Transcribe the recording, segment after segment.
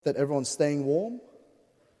That everyone's staying warm.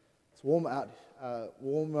 It's warm out,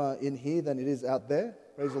 warmer in here than it is out there.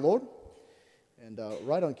 Praise the Lord. And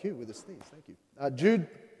right on cue with the sneeze. Thank you.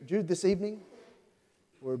 Jude, this evening,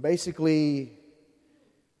 we're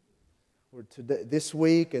today, this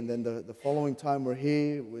week, and then the following time we're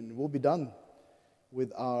here, we'll be done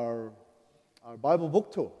with our Bible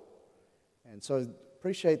book tour. And so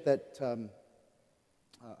appreciate that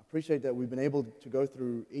we've been able to go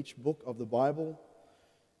through each book of the Bible.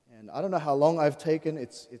 And I don't know how long I've taken.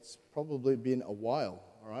 It's probably been a while,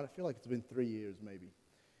 all right? I feel like it's been 3 years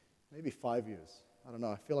maybe 5 years. I don't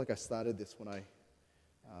know. I feel like I started this when I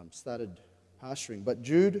started pastoring. But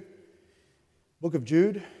Jude, book of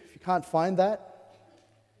Jude, if you can't find that,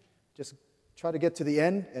 just try to get to the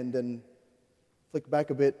end and then flick back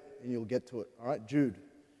a bit and you'll get to it, all right? Jude.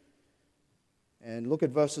 And look at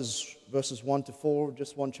verses 1 to 4,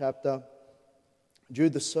 just one chapter.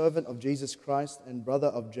 Jude, the servant of Jesus Christ and brother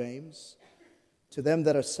of James, to them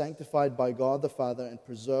that are sanctified by God the Father and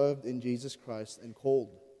preserved in Jesus Christ and called.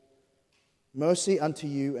 Mercy unto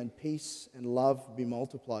you and peace and love be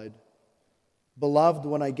multiplied. Beloved,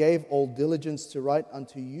 when I gave all diligence to write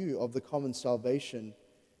unto you of the common salvation,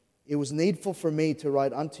 it was needful for me to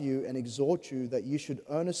write unto you and exhort you that you should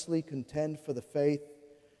earnestly contend for the faith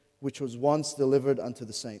which was once delivered unto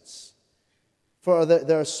the saints. For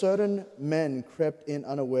there are certain men crept in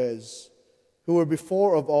unawares, who were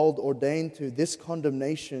before of old ordained to this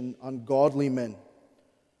condemnation, ungodly men,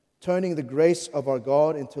 turning the grace of our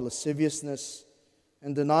God into lasciviousness,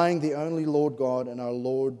 and denying the only Lord God and our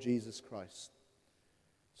Lord Jesus Christ.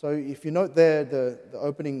 So if you note there the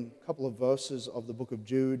opening couple of verses of the book of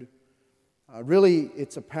Jude, really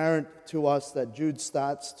it's apparent to us that Jude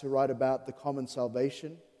starts to write about the common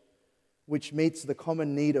salvation, which meets the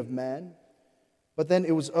common need of man. But then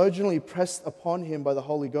it was urgently pressed upon him by the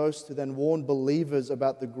Holy Ghost to then warn believers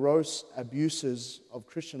about the gross abuses of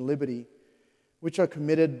Christian liberty, which are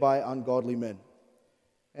committed by ungodly men.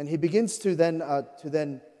 And he begins to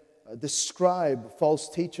then describe false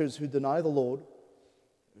teachers who deny the Lord,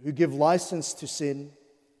 who give license to sin,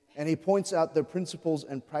 and he points out their principles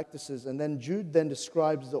and practices. And then Jude then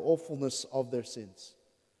describes the awfulness of their sins.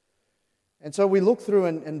 And so we look through,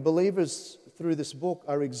 and believers through this book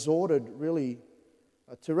are exhorted really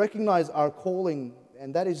to recognize our calling,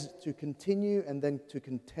 and that is to continue and then to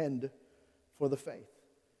contend for the faith.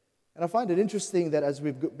 And I find it interesting that as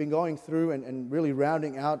we've been going through and really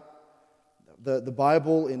rounding out the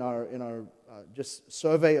Bible in our just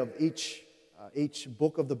survey of each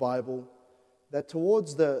book of the Bible, that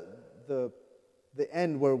towards the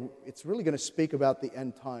end, where it's really going to speak about the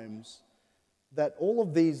end times, that all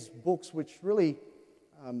of these books, which really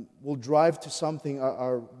will drive to something,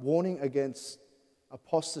 are warning against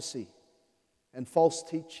apostasy and false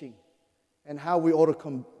teaching and how we ought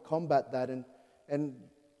to combat that. And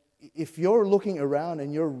if you're looking around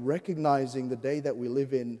and you're recognizing the day that we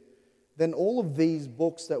live in, then all of these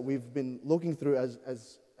books that we've been looking through,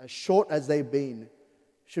 as short as they've been,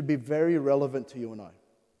 should be very relevant to you and I.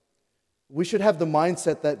 We should have the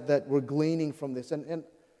mindset that we're gleaning from this. And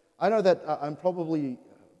I know that I'm probably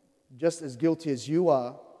just as guilty as you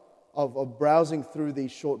are of browsing through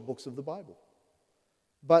these short books of the Bible.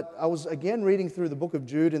 But I was again reading through the book of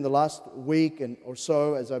Jude in the last week or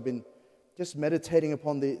so, as I've been just meditating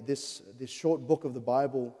upon this short book of the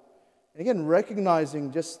Bible, and again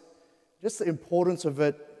recognizing just the importance of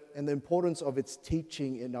it and the importance of its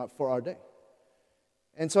teaching for our day.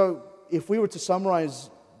 And so if we were to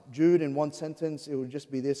summarize Jude in one sentence, it would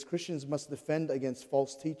just be this: Christians must defend against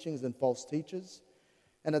false teachings and false teachers,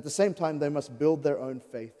 and at the same time they must build their own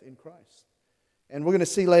faith in Christ. And we're going to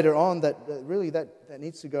see later on that really that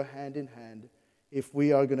needs to go hand in hand if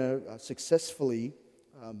we are going to successfully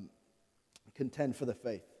contend for the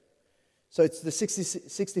faith. So it's the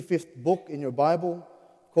 65th book in your Bible.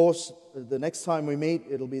 Of course, the next time we meet,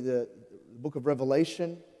 it'll be the book of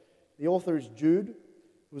Revelation. The author is Jude,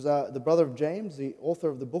 who was the brother of James, the author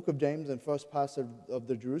of the book of James and first pastor of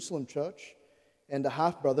the Jerusalem church, and a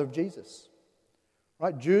half-brother of Jesus.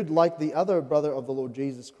 Right? Jude, like the other brother of the Lord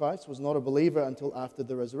Jesus Christ, was not a believer until after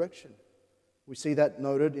the resurrection. We see that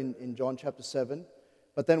noted in John chapter 7.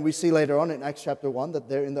 But then we see later on in Acts chapter 1 that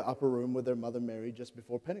they're in the upper room with their mother Mary just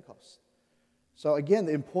before Pentecost. So again,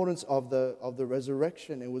 the importance of the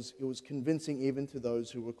resurrection, it was convincing even to those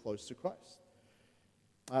who were close to Christ.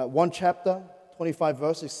 One chapter, 25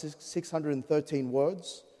 verses, 613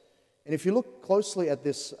 words. And if you look closely at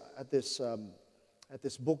this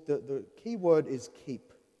book, the key word is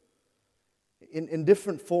keep. In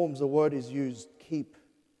different forms, the word is used: keep,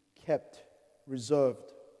 kept,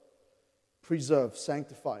 reserved, preserved,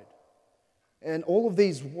 sanctified. And all of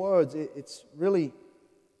these words, it's really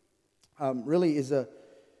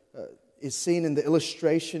is seen in the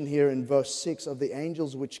illustration here in verse 6 of the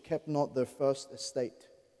angels which kept not their first estate.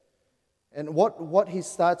 And what he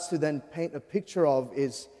starts to then paint a picture of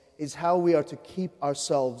is how we are to keep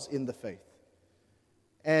ourselves in the faith.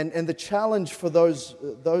 And the challenge for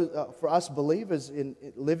for us believers in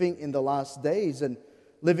living in the last days and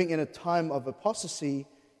living in a time of apostasy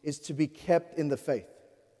is to be kept in the faith,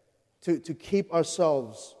 to keep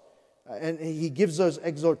ourselves. And he gives those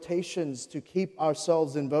exhortations to keep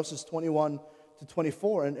ourselves in verses 21 to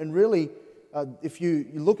 24. And really, if you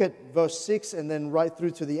look at verse 6 and then right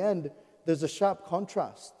through to the end, there's a sharp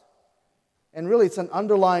contrast. And really, it's an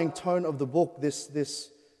underlying tone of the book,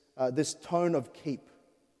 this tone of keep.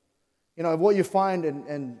 You know, what you find,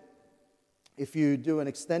 and if you do an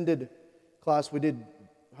extended class, we did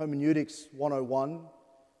Hermeneutics 101.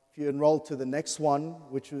 If you enroll to the next one,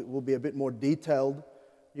 which will be a bit more detailed,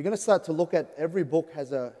 you're going to start to look at every book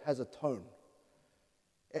has a tone.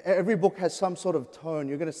 Every book has some sort of tone.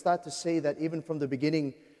 You're going to start to see that even from the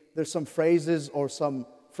beginning, there's some phrases or some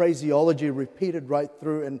phraseology repeated right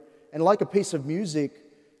through. And like a piece of music,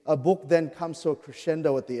 a book then comes to a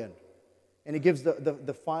crescendo at the end. And it gives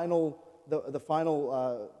the final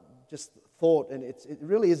just thought. And it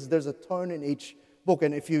really is, there's a tone in each book.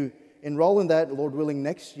 And if you enroll in that, Lord willing,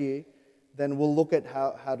 next year, then we'll look at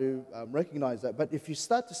how to recognize that. But if you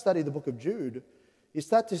start to study the book of Jude, you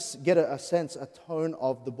start to get a sense, a tone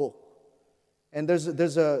of the book. And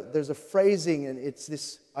there's a phrasing, and it's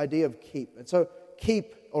this idea of keep. And so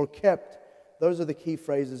keep or kept, those are the key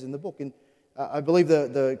phrases in the book. And I believe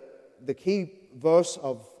the key verse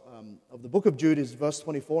of the book of Jude is verse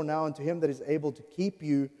 24. Now unto him that is able to keep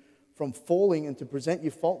you from falling and to present you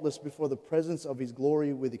faultless before the presence of his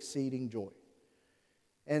glory with exceeding joy.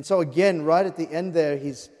 And so again, right at the end there,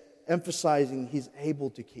 he's emphasizing he's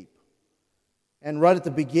able to keep. And right at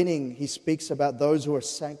the beginning, he speaks about those who are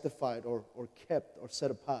sanctified or kept or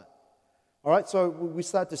set apart. All right, so we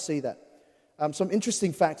start to see that. Some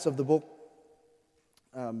interesting facts of the book.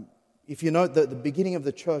 If you note that the beginning of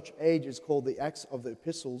the church age is called the Acts of the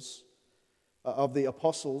Epistles, of the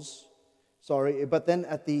Apostles, but then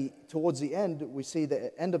towards the end, we see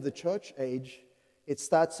the end of the church age, it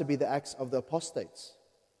starts to be the Acts of the Apostates.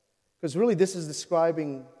 Because really this is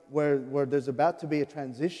describing where there's about to be a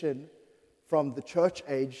transition from the church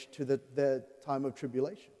age to the time of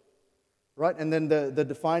tribulation. Right? And then the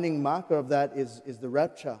defining marker of that is the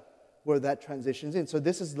rapture, where that transitions in. So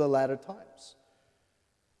this is the latter times.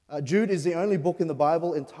 Jude is the only book in the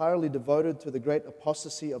Bible entirely devoted to the great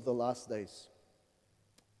apostasy of the last days.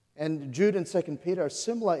 And Jude and 2 Peter are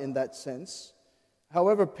similar in that sense.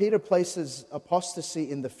 However, Peter places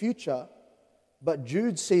apostasy in the future, but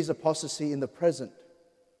Jude sees apostasy in the present.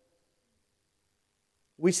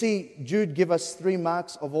 We see Jude give us 3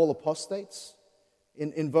 marks of all apostates.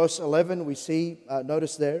 In verse 11, we see,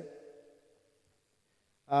 notice there,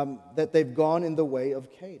 that they've gone in the way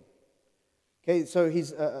of Cain. Okay, so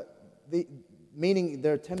meaning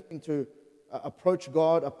they're attempting to approach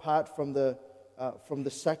God apart from the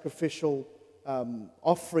sacrificial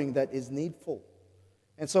offering that is needful.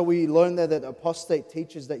 And so we learn there that apostate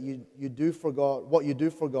teaches that you do for God, what you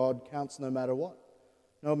do for God counts no matter what,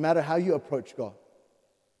 no matter how you approach God.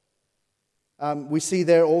 We see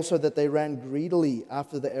there also that they ran greedily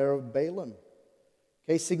after the error of Balaam,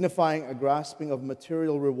 okay, signifying a grasping of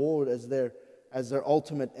material reward as their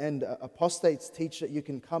ultimate end. Apostates teach that you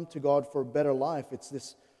can come to God for a better life. It's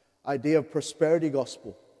this idea of prosperity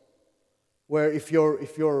gospel, where if you're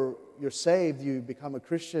saved, you become a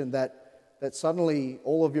Christian, that suddenly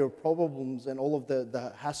all of your problems and all of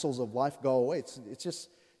the hassles of life go away. It's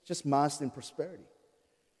just masked in prosperity.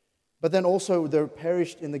 But then also they're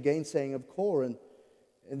perished in the gainsaying of Korah.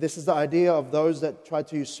 And this is the idea of those that tried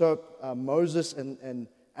to usurp Moses and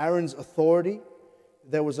Aaron's authority.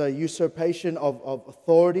 There was a usurpation of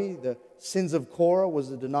authority. The sins of Korah was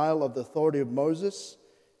the denial of the authority of Moses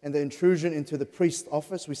and the intrusion into the priest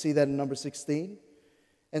office. We see that in number 16.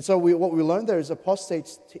 And so what we learn there is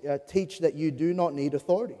apostates teach that you do not need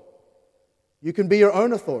authority. You can be your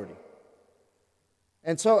own authority.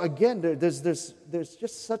 And so again, there's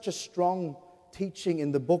just such a strong teaching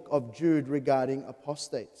in the book of Jude regarding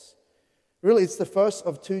apostates. Really, it's the first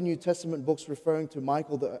of 2 New Testament books referring to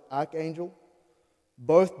Michael the archangel.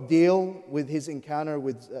 Both deal with his encounter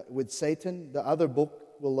with Satan. The other book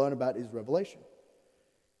we'll learn about is Revelation.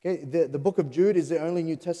 Okay, the book of Jude is the only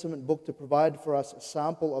New Testament book to provide for us a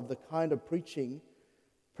sample of the kind of preaching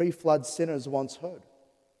pre-flood sinners once heard.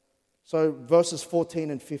 So verses 14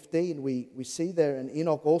 and 15, we see there, and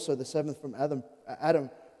Enoch also, the seventh from Adam,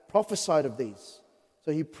 prophesied of these.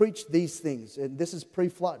 So he preached these things, and this is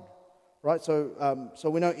pre-flood, right? So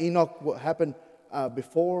we know Enoch, what happened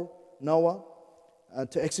before Noah,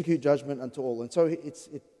 to execute judgment unto all. And so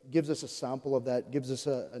it gives us a sample of that, gives us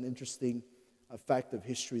an interesting fact of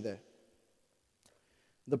history there.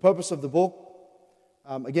 The purpose of the book,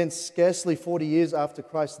 again, scarcely 40 years after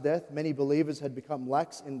Christ's death, many believers had become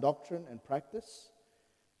lax in doctrine and practice,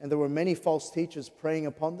 and there were many false teachers preying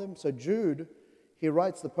upon them. So Jude, he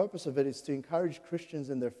writes, the purpose of it is to encourage Christians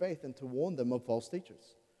in their faith and to warn them of false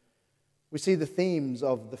teachers. We see the themes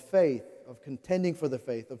of the faith, of contending for the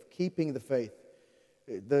faith, of keeping the faith,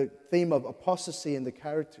 the theme of apostasy and the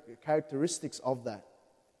characteristics of that.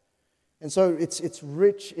 And so it's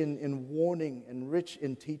rich in warning and rich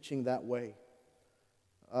in teaching that way.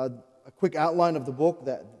 A quick outline of the book,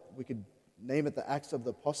 that we could name it the Acts of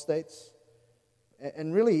the Apostates.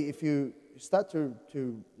 And really, if you start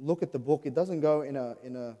to look at the book, it doesn't go in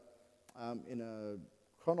a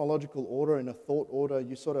chronological order, in a thought order.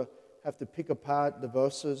 You sort of have to pick apart the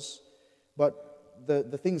verses. But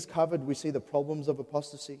the things covered, we see the problems of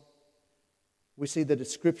apostasy. We see the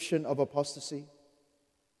description of apostasy.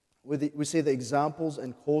 We see the examples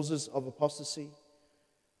and causes of apostasy.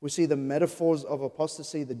 We see the metaphors of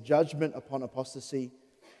apostasy, the judgment upon apostasy,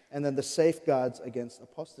 and then the safeguards against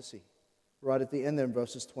apostasy, right at the end there in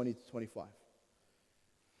verses 20 to 25.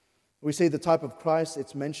 We see the type of Christ.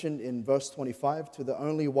 It's mentioned in verse 25, to the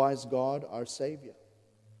only wise God, our Savior.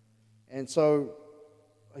 And so,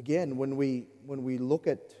 again, when we look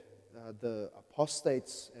at the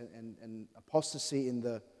apostates and apostasy in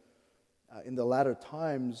the latter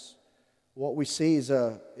times, what we see is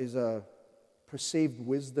a perceived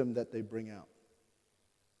wisdom that they bring out.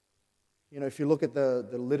 You know, if you look at the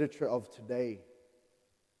literature of today,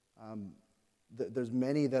 there's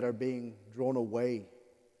many that are being drawn away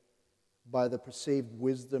by the perceived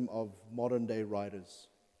wisdom of modern day writers.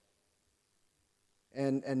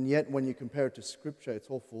 And yet when you compare it to Scripture, it's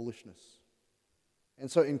all foolishness. And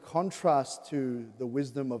so in contrast to the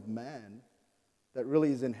wisdom of man that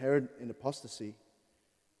really is inherent in apostasy,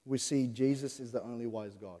 we see Jesus is the only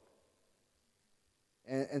wise God.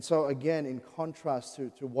 And so again, in contrast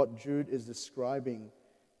to what Jude is describing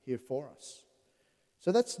here for us.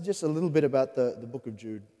 So that's just a little bit about the book of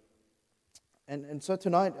Jude. And so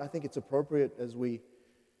tonight, I think it's appropriate as we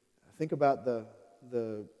think about the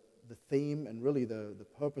theme and really the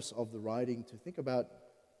purpose of the writing, to think about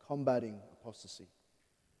combating apostasy.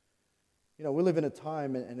 You know, we live in a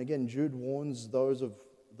time, and again, Jude warns those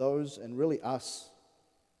and really us,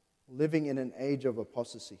 living in an age of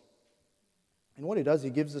apostasy. And what he does, he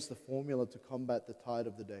gives us the formula to combat the tide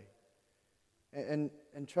of the day. And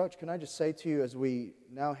church, can I just say to you, as we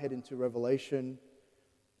now head into Revelation,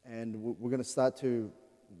 and we're going to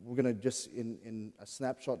just in a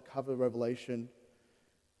snapshot cover Revelation,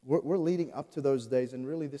 we're leading up to those days, and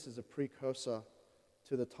really this is a precursor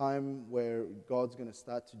to the time where God's going to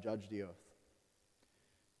start to judge the earth.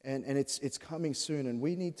 And it's coming soon, and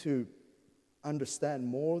we need to understand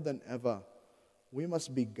more than ever, we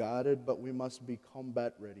must be guarded, but we must be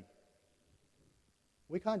combat ready.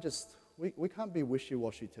 We can't be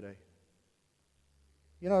wishy-washy today.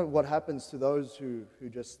 You know what happens to those who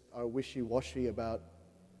just are wishy-washy about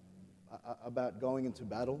going into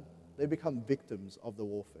battle? They become victims of the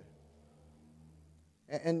warfare.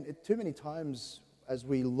 And too many times as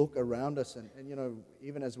we look around us and you know,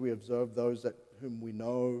 even as we observe those whom we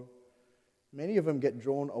know, many of them get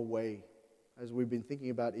drawn away, as we've been thinking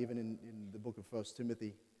about even in the book of 1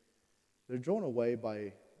 Timothy. They're drawn away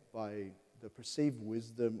by the perceived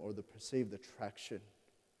wisdom or the perceived attraction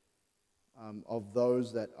of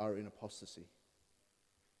those that are in apostasy.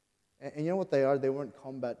 And you know what they are? They weren't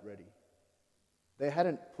combat ready. They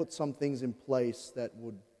hadn't put some things in place that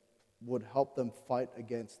would help them fight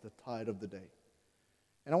against the tide of the day.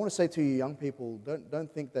 And I want to say to you young people,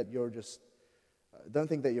 don't think that you're going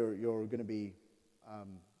to be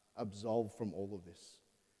absolved from all of this.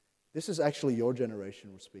 This is actually your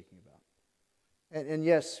generation we're speaking about. And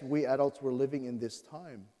yes, we adults were living in this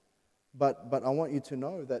time, but I want you to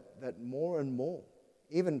know that more and more,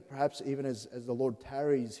 perhaps even as the Lord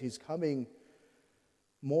tarries, He's coming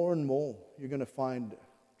more and more. You're going to find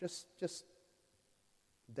just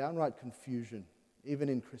downright confusion, even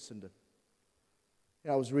in Christendom. You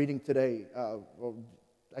know, I was reading today,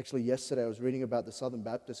 actually yesterday, I was reading about the Southern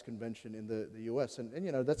Baptist Convention in the U.S., and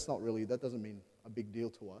you know, that doesn't mean a big deal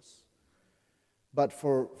to us. But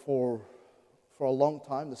for a long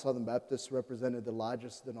time, the Southern Baptists represented the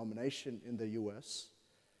largest denomination in the U.S.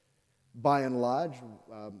 By and large,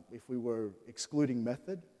 if we were excluding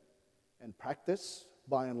method and practice,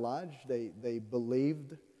 by and large, they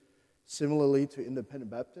believed similarly to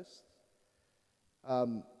independent Baptists.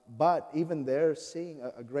 But even they're seeing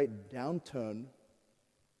a great downturn.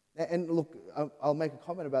 And look, I'll make a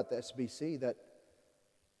comment about the SBC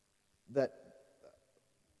that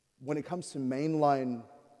when it comes to mainline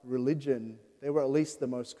religion, they were at least the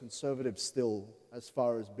most conservative still as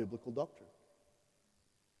far as biblical doctrine.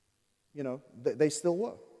 You know, they still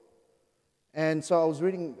were. And so I was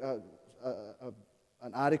reading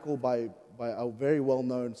an article by a very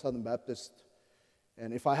well-known Southern Baptist,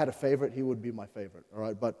 and if I had a favorite, he would be my favorite, all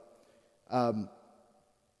right?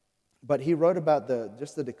 But he wrote about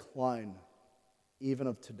just the decline even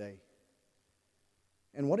of today.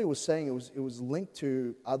 And what he was saying, it was linked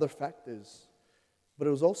to other factors, but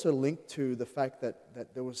it was also linked to the fact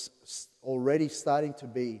that there was already starting to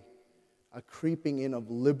be a creeping in of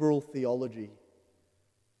liberal theology,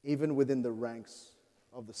 even within the ranks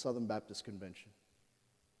of the Southern Baptist Convention.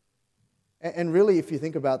 And really, if you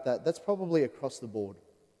think about that, that's probably across the board.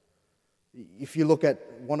 If you look at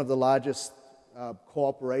one of the largest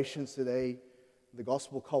cooperations today, the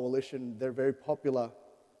Gospel Coalition, they're very popular,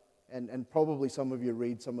 and probably some of you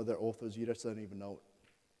read some of their authors, you just don't even know it.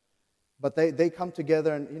 But they come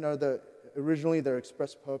together, and originally their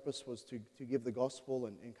express purpose was to give the gospel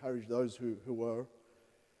and encourage those who were.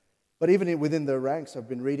 But even within their ranks, I've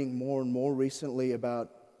been reading more and more recently about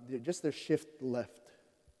just their shift left.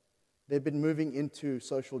 They've been moving into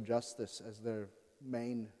social justice as their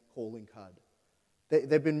main calling card.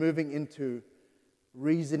 They've been moving into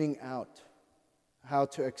reasoning out how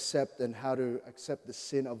to accept the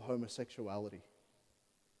sin of homosexuality.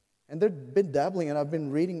 And they've been dabbling, and I've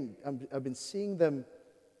been seeing them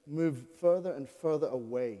move further and further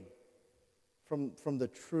away from the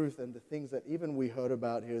truth and the things that even we heard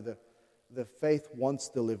about here, the faith once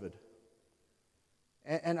delivered.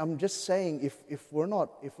 And I'm just saying, if we're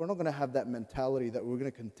not going to have that mentality that we're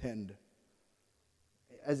going to contend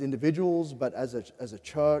as individuals, but as a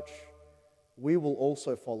church, we will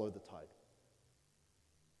also follow the tide.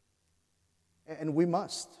 And we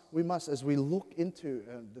must, as we look into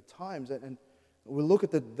the times and we look at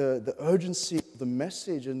the urgency of the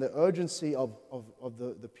message and the urgency of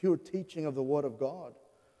the pure teaching of the Word of God,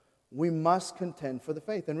 we must contend for the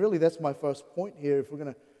faith. And really, that's my first point here. If we're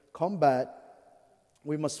going to combat,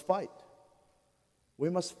 we must fight. We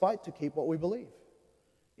must fight to keep what we believe.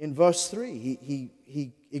 In verse 3,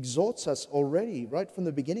 he exhorts us already, right from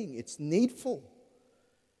the beginning. It's needful.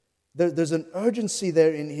 There's an urgency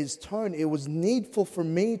there in his tone. It was needful for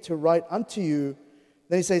me to write unto you.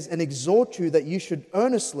 Then he says, and exhort you that you should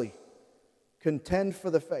earnestly contend for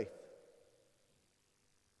the faith.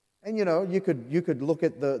 And you could look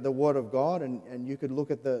at the Word of God and you could look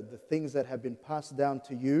at the things that have been passed down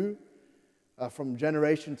to you from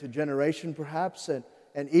generation to generation perhaps.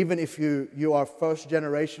 And even if you are first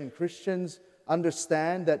generation Christians,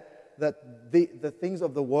 understand that the things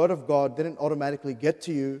of the Word of God didn't automatically get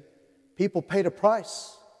to you. People paid a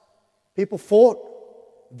price. People fought.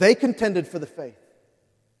 They contended for the faith.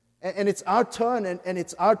 And it's our turn, and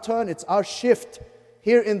it's our turn, it's our shift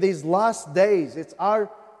here in these last days. It's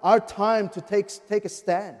our time to take a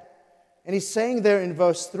stand. And he's saying there in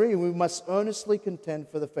verse 3, we must earnestly contend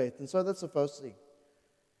for the faith. And so that's the first thing.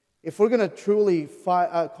 If we're going to truly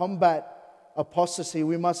combat apostasy,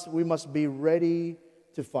 we must be ready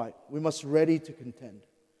to fight. We must ready to contend.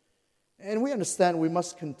 And we understand we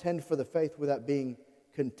must contend for the faith without being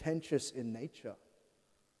contentious in nature.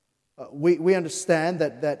 We understand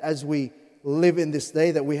that as we live in this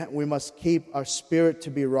day, that we must keep our spirit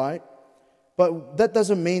to be right. But that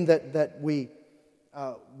doesn't mean that we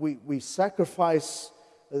sacrifice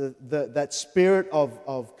that spirit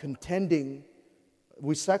of contending.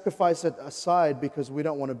 We sacrifice it aside because we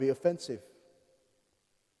don't want to be offensive.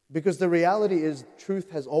 Because the reality is,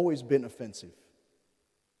 truth has always been offensive.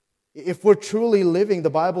 If we're truly living, the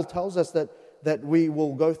Bible tells us that we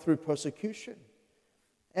will go through persecution.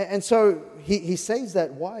 And so he says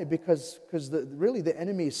that. Why? Because really the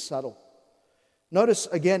enemy is subtle. Notice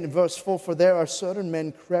again in verse 4, for there are certain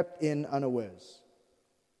men crept in unawares.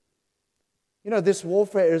 This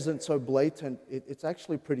warfare isn't so blatant. It's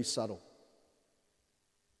actually pretty subtle.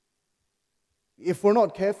 If we're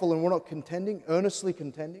not careful and we're not contending, earnestly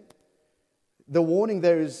contending, the warning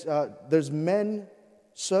there is there's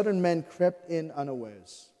certain men crept in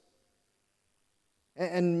unawares.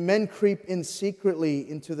 And men creep in secretly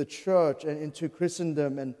into the church and into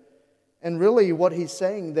Christendom. And really what he's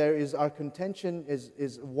saying there is our contention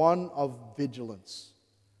is one of vigilance.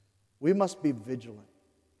 We must be vigilant.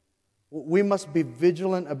 We must be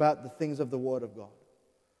vigilant about the things of the Word of God.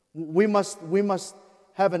 We must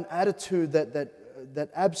have an attitude that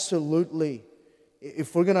absolutely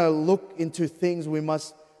If we're going to look into things, we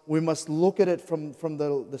must look at it from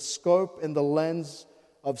the scope and the lens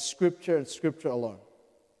of Scripture and Scripture alone.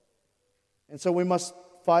 And so we must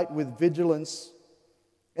fight with vigilance.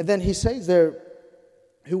 And then he says there,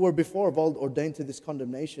 who were before of old ordained to this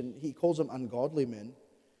condemnation, he calls them ungodly men.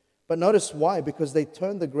 But notice why? Because they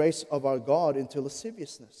turned the grace of our God into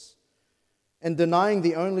lasciviousness and denying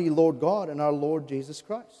the only Lord God and our Lord Jesus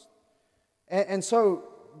Christ. And so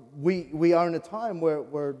we are in a time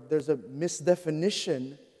where there's a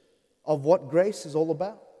misdefinition of what grace is all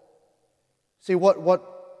about. See, what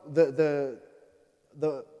the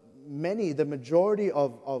majority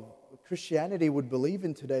of Christianity would believe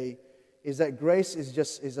in today is that grace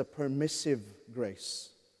is a permissive grace.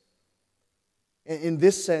 In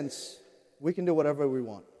this sense, we can do whatever we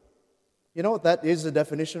want. You know what that is the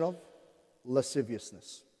definition of?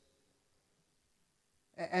 Lasciviousness.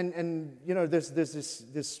 And you know, there's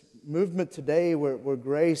this movement today where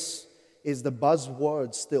grace is the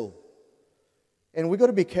buzzword still. And we've got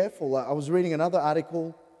to be careful. I was reading another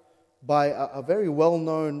article by a very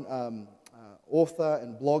well-known author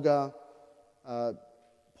and blogger,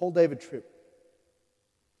 Paul David Tripp.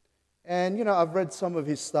 And, you know, I've read some of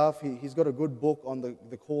his stuff. He's got a good book on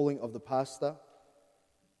the calling of the pastor.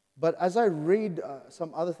 But as I read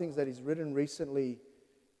some other things that he's written recently,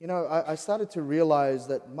 you know, I started to realize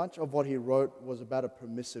that much of what he wrote was about a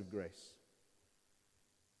permissive grace.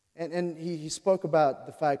 And he spoke about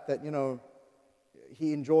the fact that, you know,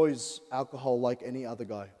 he enjoys alcohol like any other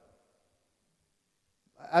guy,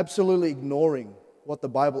 absolutely ignoring what the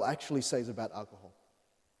Bible actually says about alcohol.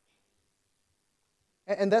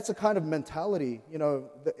 And that's a kind of mentality, you know,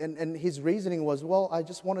 and his reasoning was, well, I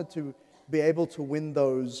just wanted to be able to win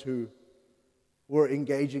those who were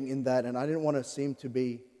engaging in that, and I didn't want to seem to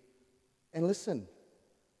be. And listen,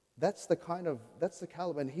 that's the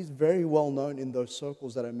caliber, and he's very well known in those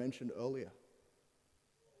circles that I mentioned earlier.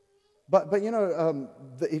 But you know,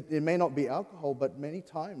 it may not be alcohol, but many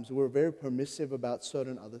times we're very permissive about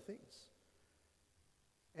certain other things.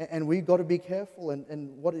 And we've got to be careful,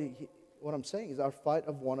 and what I'm saying is our fight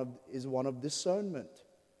is one of discernment.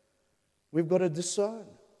 We've got to discern.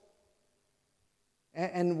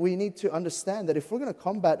 And we need to understand that if we're going to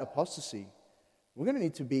combat apostasy, we're going to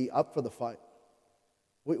need to be up for the fight.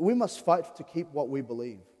 We must fight to keep what we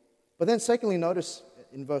believe. But then secondly, notice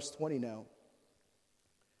in verse 20 now,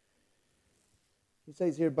 he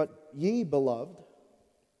says here, "But ye, beloved,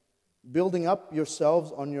 building up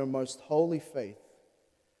yourselves on your most holy faith,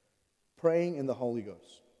 praying in the Holy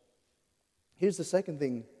Ghost." Here's the second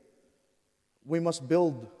thing. We must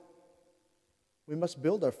build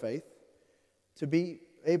our faith to be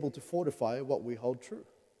able to fortify what we hold true.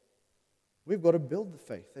 We've got to build the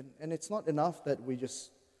faith. And it's not enough that we're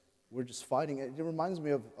just fighting. It reminds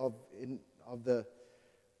me of the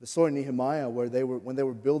story in Nehemiah where when they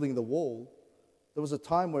were building the wall, there was a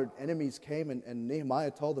time where enemies came and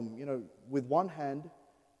Nehemiah told them, you know, with one hand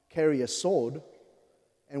carry a sword,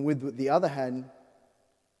 and with the other hand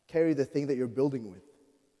carry the thing that you're building with.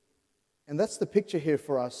 And that's the picture here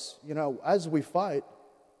for us. You know, as we fight,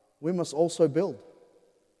 we must also build.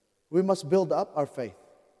 We must build up our faith.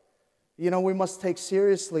 You know, we must take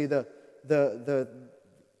seriously the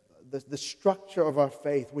structure of our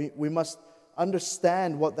faith. We must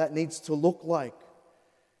understand what that needs to look like.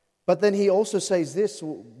 But then he also says this,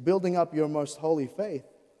 building up your most holy faith.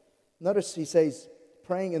 Notice he says,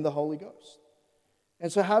 praying in the Holy Ghost.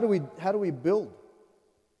 And so how do we build?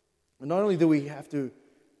 And not only do we have to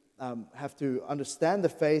understand the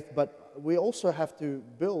faith, but we also have to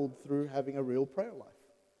build through having a real prayer life.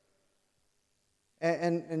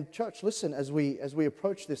 And church, listen, as we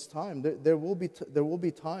approach this time, there will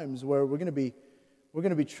be times where we're going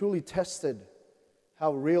to be truly tested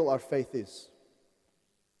how real our faith is.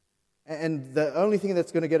 And the only thing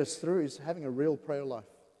that's going to get us through is having a real prayer life.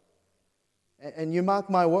 And you mark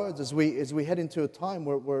my words, as we head into a time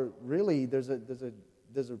where really there's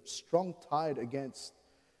a strong tide against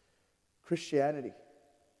Christianity.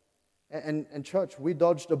 And church, we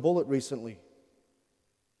dodged a bullet recently.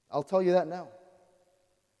 I'll tell you that now.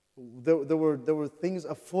 There were things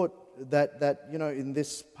afoot that you know, in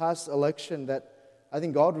this past election, that I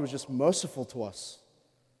think God was just merciful to us.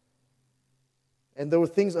 And there were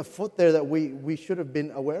things afoot there that we should have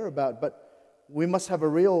been aware about, but we must have a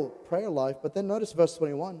real prayer life. But then notice verse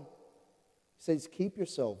 21. It says, keep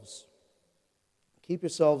yourselves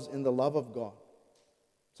in the love of God.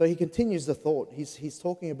 So he continues the thought. He's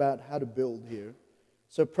talking about how to build here.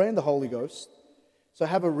 So pray in the Holy Ghost. So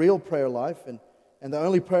have a real prayer life. And the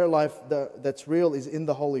only prayer life that's real is in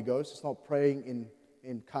the Holy Ghost. It's not praying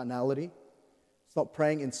in carnality. It's not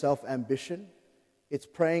praying in self-ambition. It's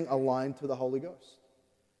praying aligned to the Holy Ghost.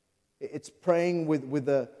 It's praying with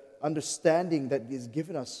the understanding that is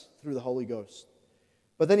given us through the Holy Ghost.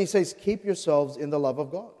 But then he says, keep yourselves in the love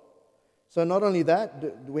of God. So not only that,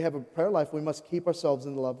 do we have a prayer life, we must keep ourselves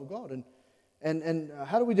in the love of God. And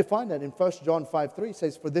how do we define that? In 1 John 5:3 it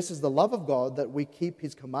says, for this is the love of God, that we keep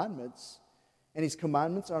his commandments, and his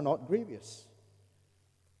commandments are not grievous.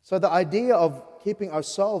 So the idea of keeping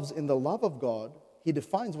ourselves in the love of God, he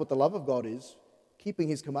defines what the love of God is, keeping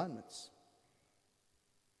his commandments.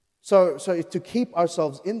 So to keep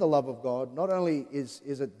ourselves in the love of God, not only is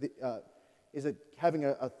it having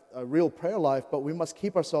a real prayer life, but we must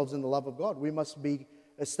keep ourselves in the love of God. We must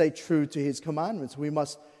stay true to his commandments. We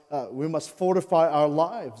must fortify our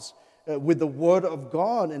lives with the word of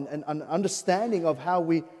God and an understanding of how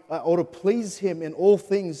we ought to please him in all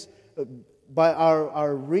things by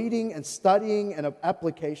our reading and studying and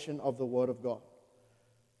application of the word of God.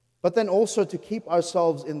 But then also to keep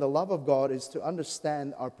ourselves in the love of God is to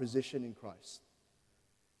understand our position in Christ.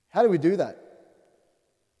 How do we do that?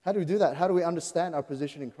 How do we do that? How do we understand our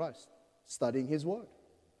position in Christ? Studying his word.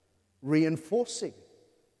 Reinforcing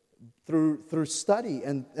through study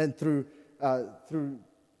and through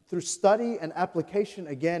study and application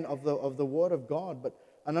again of the word of God, but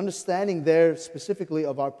an understanding there specifically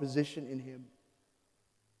of our position in him.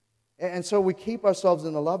 And so we keep ourselves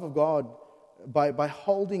in the love of God by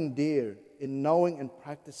holding dear in knowing and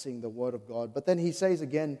practicing the word of God. But then he says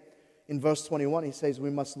again in verse 21, he says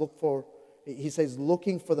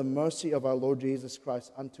looking for the mercy of our Lord Jesus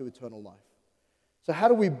Christ unto eternal life. So how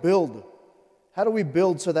do we build? How do we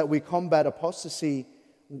build so that we combat apostasy?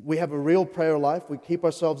 We have a real prayer life. We keep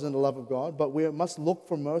ourselves in the love of God, but we must look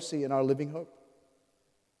for mercy in our living hope.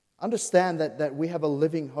 Understand that we have a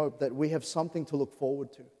living hope, that we have something to look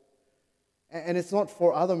forward to. And it's not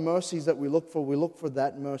for other mercies that we look for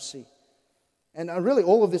that mercy. And really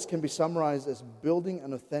all of this can be summarized as building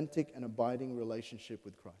an authentic and abiding relationship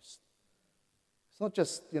with Christ. It's not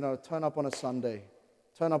just, turn up on a Sunday,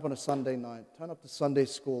 turn up on a Sunday night, turn up to Sunday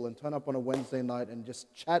school, and turn up on a Wednesday night and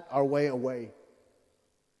just chat our way away.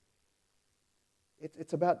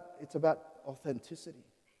 It's about authenticity.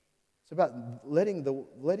 It's about letting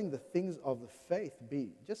the things of the faith be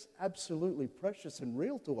just absolutely precious and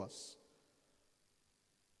real to us.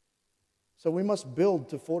 So we must build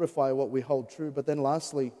to fortify what we hold true. But then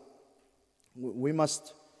lastly, we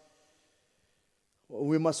must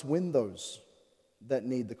win those that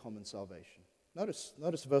need the common salvation. Notice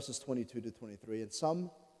verses 22 to 23. And some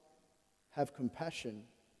have compassion,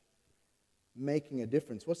 making a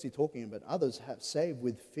difference. What's he talking about? Others have saved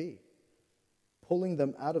with fear, pulling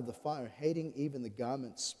them out of the fire, hating even the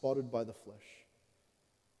garments spotted by the flesh.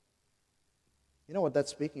 You know what that's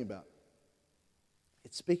speaking about?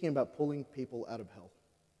 It's speaking about pulling people out of hell.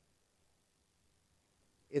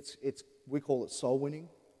 We call it soul winning.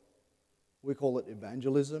 We call it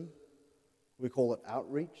evangelism. We call it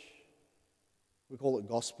outreach. We call it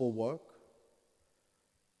gospel work.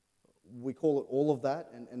 We call it all of that,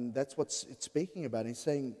 and that's what it's speaking about. He's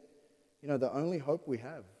saying, the only hope we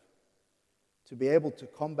have to be able to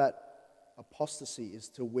combat apostasy is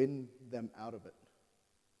to win them out of it.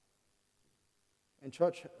 And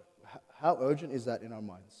church, how urgent is that in our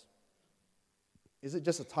minds? Is it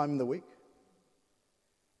just a time in the week?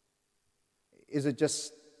 Is it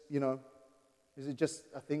just, is it just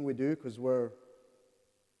a thing we do because we're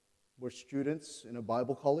students in a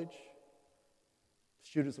Bible college,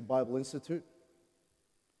 students of Bible Institute?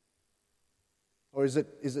 Or is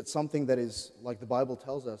it something that is, like the Bible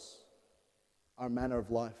tells us, our manner of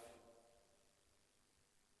life?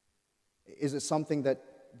 Is it something that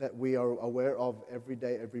we are aware of every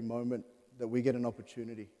day, every moment that we get an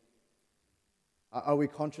opportunity? Are we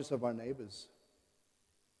conscious of our neighbors?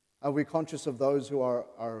 Are we conscious of those who are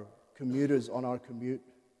our commuters on our commute?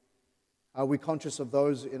 Are we conscious of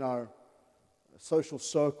those in our social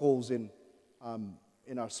circles, in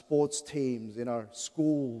our sports teams, in our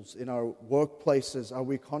schools, in our workplaces? Are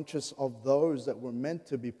we conscious of those that we're meant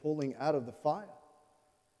to be pulling out of the fire?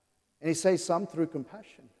 And he says some through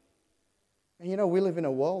compassion. And we live in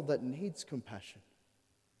a world that needs compassion.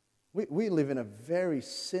 We live in a very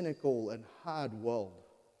cynical and hard world.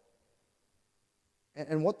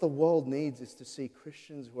 And what the world needs is to see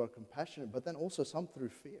Christians who are compassionate, but then also some through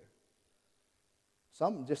fear.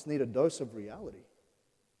 Some just need a dose of reality.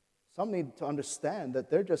 Some need to understand that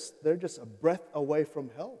they're just a breath away from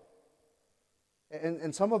hell.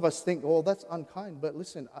 And some of us think, well, that's unkind. But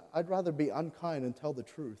listen, I'd rather be unkind and tell the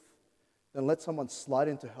truth than let someone slide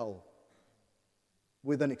into hell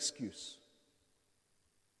with an excuse.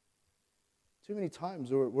 Too many times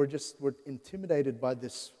we're intimidated by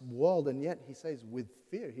this world, and yet he says with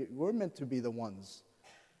fear. We're meant to be the ones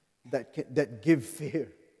that give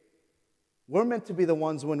fear. We're meant to be the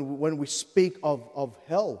ones when we speak of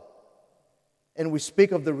hell and we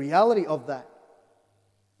speak of the reality of that,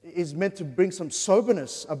 is meant to bring some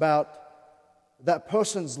soberness about that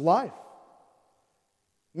person's life,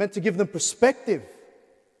 meant to give them perspective,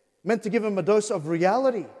 meant to give them a dose of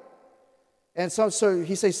reality. And so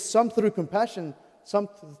he says some through compassion, some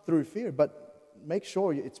through fear, but make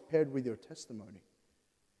sure it's paired with your testimony.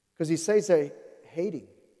 Because he says they're hating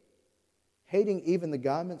even the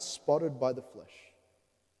garments spotted by the flesh.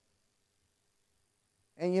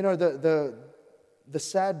 And you know, the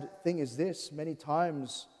sad thing is this: many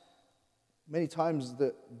times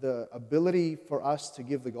the ability for us to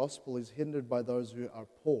give the gospel is hindered by those who are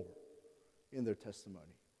poor in their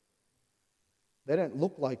testimony. They don't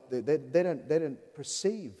look like, they don't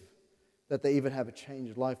perceive that they even have a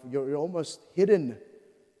changed life. You're almost hidden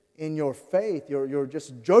in your faith. You're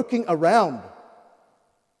just joking around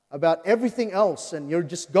about everything else, and you're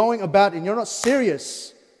just going about, and you're not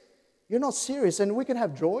serious. You're not serious, and we can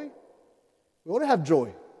have joy. We ought to have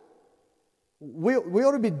joy. We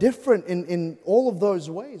ought to be different in all of those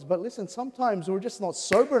ways. But listen, sometimes we're just not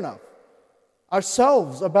sober enough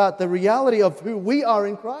ourselves about the reality of who we are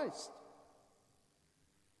in Christ.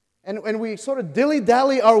 And we sort of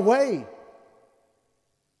dilly-dally our way.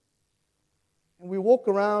 And we walk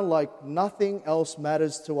around like nothing else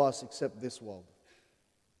matters to us except this world.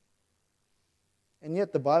 And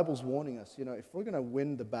yet the Bible's warning us, you know, if we're going to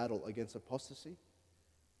win the battle against apostasy,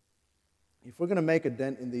 if we're going to make a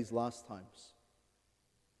dent in these last times,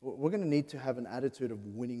 we're going to need to have an attitude of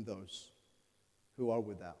winning those who are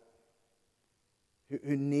without,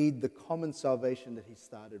 who need the common salvation that He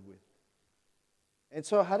started with. And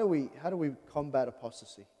so how do we combat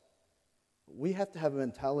apostasy? We have to have a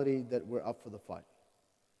mentality that we're up for the fight.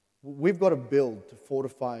 We've got to build to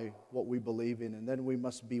fortify what we believe in, and then we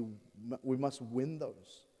must win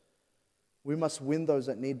those. We must win those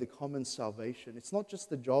that need the common salvation. It's not just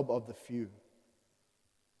the job of the few.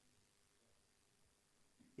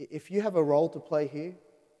 If you have a role to play here,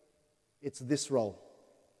 it's this role.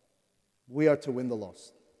 We are to win the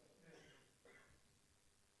lost.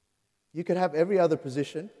 You could have every other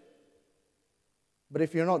position, but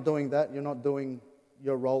if you're not doing that, you're not doing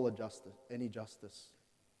your role any justice.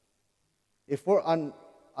 If we're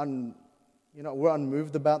we're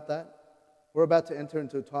unmoved about that, we're about to enter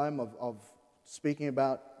into a time of speaking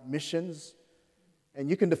about missions, and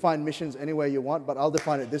you can define missions any way you want, but I'll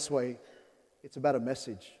define it this way: it's about a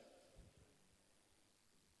message.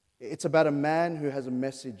 It's about a man who has a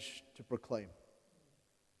message to proclaim.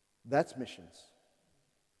 That's missions.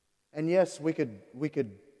 And yes, we could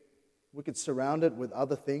surround it with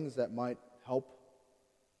other things that might help.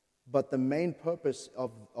 But the main purpose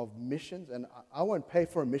of missions, and I won't pay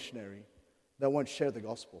for a missionary that won't share the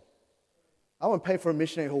gospel. I won't pay for a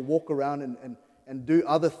missionary who'll walk around and do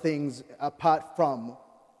other things apart from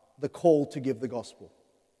the call to give the gospel.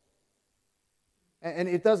 And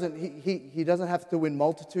it doesn't. He doesn't have to win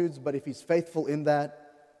multitudes, but if he's faithful in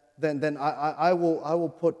that, then I will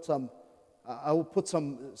put some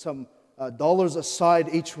dollars aside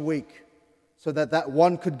each week so that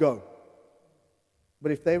one could go.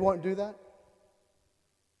 But if they won't do that,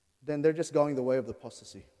 then they're just going the way of the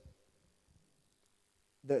apostasy.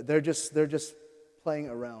 They're just playing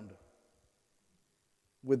around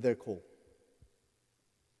with their call.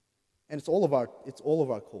 And it's all of our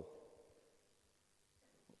call.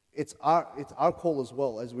 It's our call as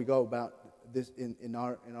well as we go about this in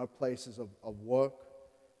our places of work,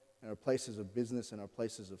 in our places of business, and our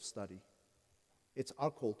places of study. It's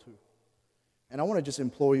our call too. And I want to just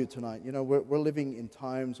implore you tonight, you know, we're living in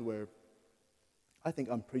times where I think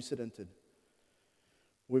unprecedented.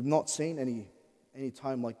 We've not seen any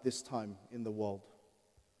time like this time in the world.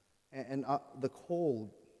 And the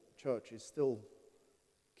call, church, is still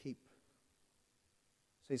keep.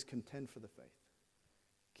 It says contend for the faith.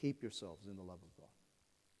 Keep yourselves in the love of God.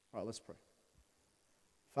 All right, let's pray.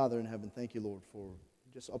 Father in heaven, thank you, Lord, for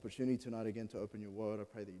just opportunity tonight again to open your word. I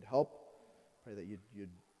pray that you'd help. I pray that you'd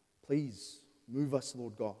please move us,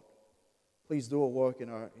 Lord God. Please do a work in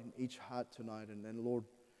each heart tonight. And then, Lord,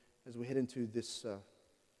 as we head into this,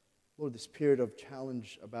 Lord, this period of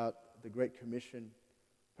challenge about the Great Commission,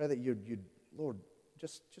 pray that you'd Lord,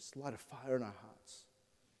 just light a fire in our hearts.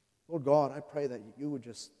 Lord God, I pray that you would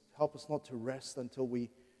just help us not to rest until we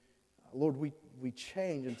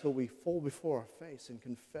change, until we fall before our face and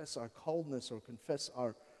confess our coldness or confess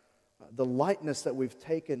the lightness that we've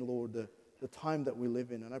taken, Lord, the time that we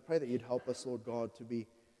live in. And I pray that you'd help us, Lord God, to be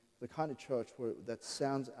the kind of church that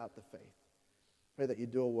sounds out the faith. Pray that you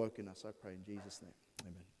do a work in us, I pray in Jesus' name.